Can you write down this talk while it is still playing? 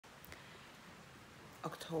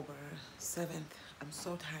October 7th. I'm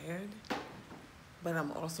so tired, but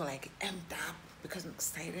I'm also like amped up because I'm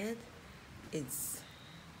excited. It's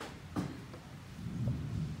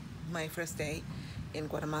my first day in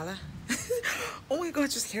Guatemala. Oh my God,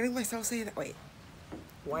 just hearing myself say that. Wait,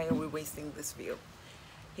 why are we wasting this view?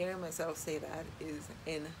 Hearing myself say that is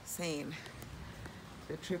insane.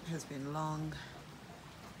 The trip has been long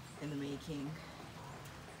in the making.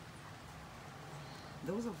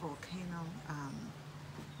 Those are volcano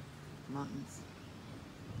mountains.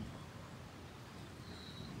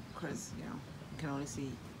 Of course, you can only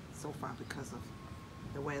see so far because of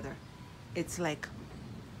the weather. It's like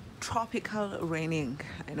tropical raining.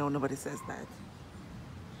 I know nobody says that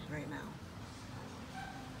right now.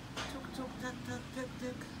 Tuk, tuk, tuk, tuk, tuk,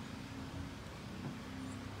 tuk.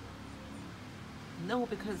 No,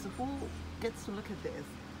 because who gets to look at this?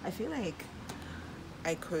 I feel like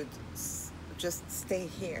I could just stay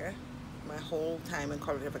here my whole time and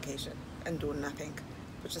call it a vacation and do nothing,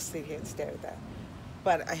 but just sit here and stare at that.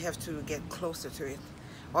 But I have to get closer to it.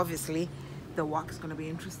 Obviously, the walk is going to be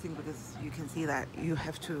interesting because you can see that you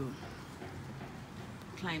have to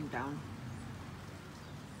climb down.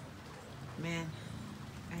 Man,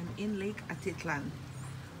 I'm in Lake Atitlan,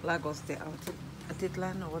 Lagos de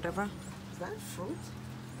Atitlan or whatever. Is that fruit?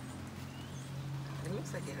 It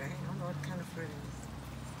looks like it, right? I don't know what kind of fruit it is.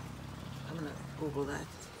 I'm gonna Google that.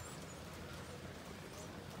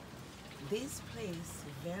 This place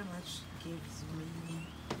very much gives me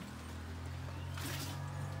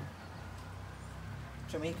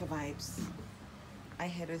Jamaica vibes. I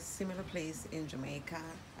had a similar place in Jamaica.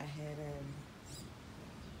 I had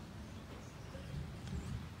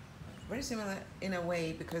very similar in a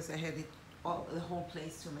way because I had the whole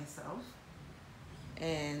place to myself,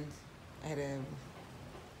 and I had a,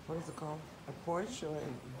 what is it called? A porch or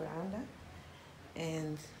a veranda,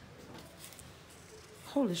 and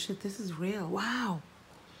holy shit, this is real. Wow.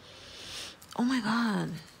 Oh my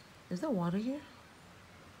God. Is there water here?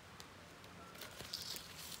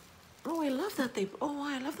 Oh, I love that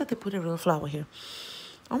they put a real flower here.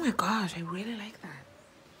 Oh my gosh, I really like that.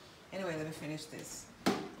 Anyway, let me finish this.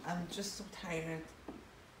 I'm just so tired.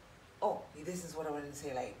 Oh, this is what I wanted to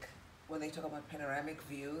say, like, when they talk about panoramic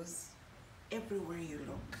views, everywhere you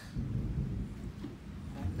look.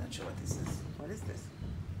 I'm not sure what this is. What is this?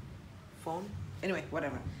 Phone? Anyway,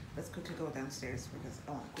 whatever. Let's quickly go downstairs because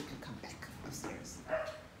I want to quickly come back upstairs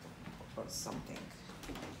or something.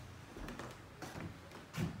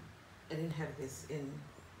 I didn't have this in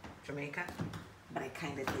Jamaica, but I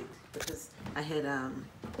kind of did because I had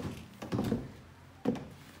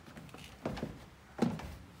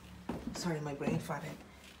sorry, my brain farted.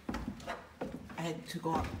 I had to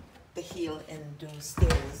go up the hill and do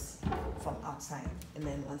stairs from outside, and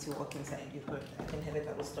then once you walk inside, you could. I didn't have a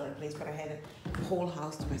double story place, but I had a whole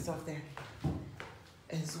house to myself there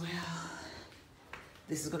as well.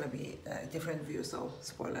 This is gonna be a different view, so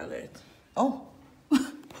spoiler alert. Oh,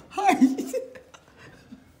 hi.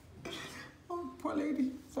 Oh, poor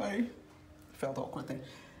lady. Sorry, felt awkward there.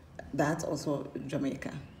 That's also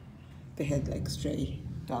Jamaica. They had like stray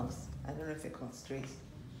dogs. I don't know if they're called strays.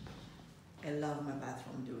 I love my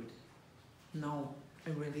bathroom, dude. No, I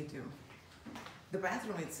really do. The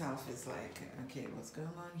bathroom itself is like, okay, what's going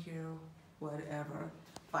on here? Whatever.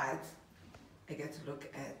 But I get to look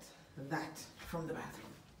at that from the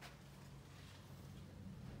bathroom.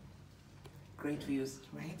 Great views,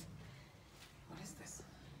 right? What is this?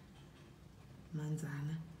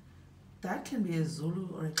 Manzana. That can be a Zulu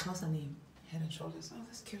or a Xhosa name. Head and Shoulders. Oh,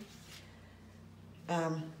 that's cute.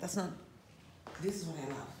 That's not, this is what I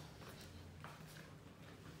love.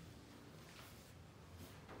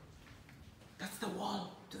 That's the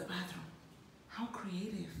wall to the bathroom. How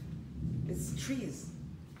creative. It's trees.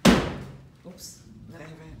 Oops. Then I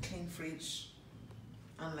have a clean fridge,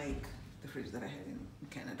 unlike the fridge that I had in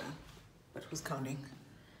Canada. But who's counting?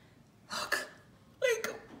 Look,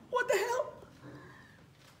 like, what the hell?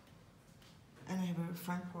 And I have a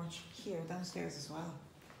front porch here, downstairs as well.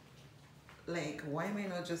 Like, why am I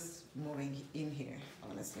not just moving in here,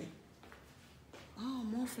 honestly? Oh,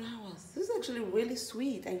 more flowers. This is actually really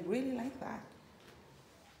sweet. I really like that.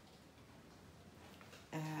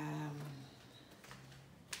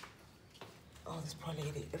 Oh, this poor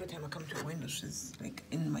lady. Every time I come to a window, she's like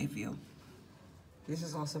in my view. This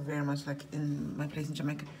is also very much like in my place in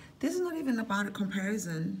Jamaica. This is not even about a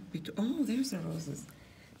comparison between, oh, there's the roses.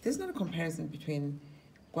 There's not a comparison between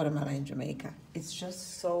Guatemala and Jamaica. It's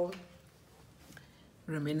just so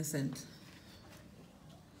reminiscent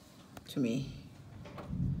to me.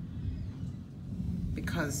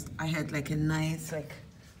 Because I had like a nice like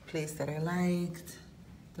place that I liked,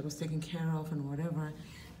 that was taken care of and whatever.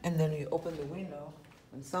 And then you open the window,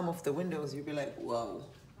 and some of the windows you'll be like, whoa.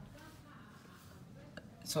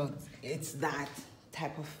 So it's that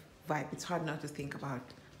type of vibe. It's hard not to think about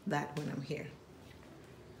that when I'm here.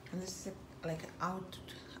 And this is like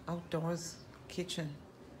outdoors kitchen.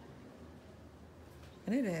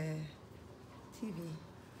 I need a TV.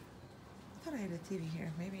 I thought I had a TV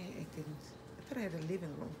here. Maybe I didn't. I thought I had a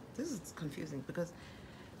living room. This is confusing because,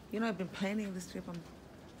 you know, I've been planning this trip. I'm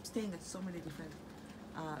staying at so many different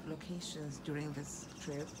locations during this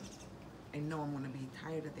trip. I know I'm going to be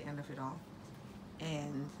tired at the end of it all.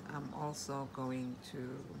 And I'm also going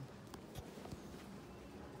to,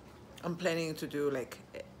 I'm planning to do like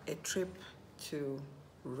a trip to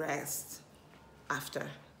rest after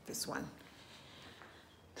this one.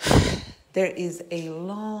 There is a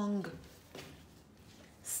long,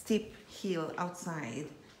 steep hill outside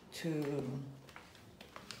to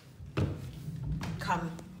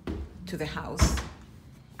come to the house.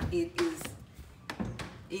 It is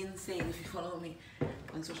insane. If you follow me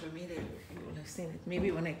on social media, you will have seen it.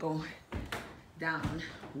 Maybe when I go down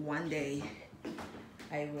one day,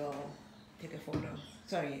 I will take a photo,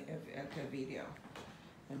 sorry, a video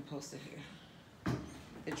and post it here.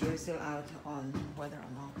 The jury's still out on whether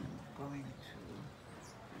or not I'm going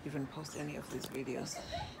to even post any of these videos.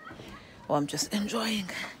 Or I'm just enjoying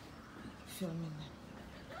filming them.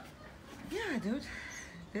 Yeah, dude.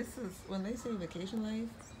 This is, when they say vacation life,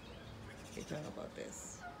 it's all about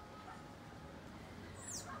this.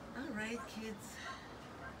 All right, kids.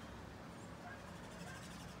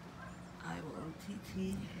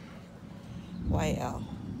 IOTTYL.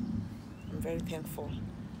 I'm very thankful.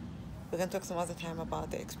 We're gonna talk some other time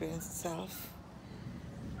about the experience itself.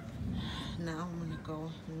 Now I'm gonna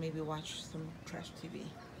go and maybe watch some trash TV.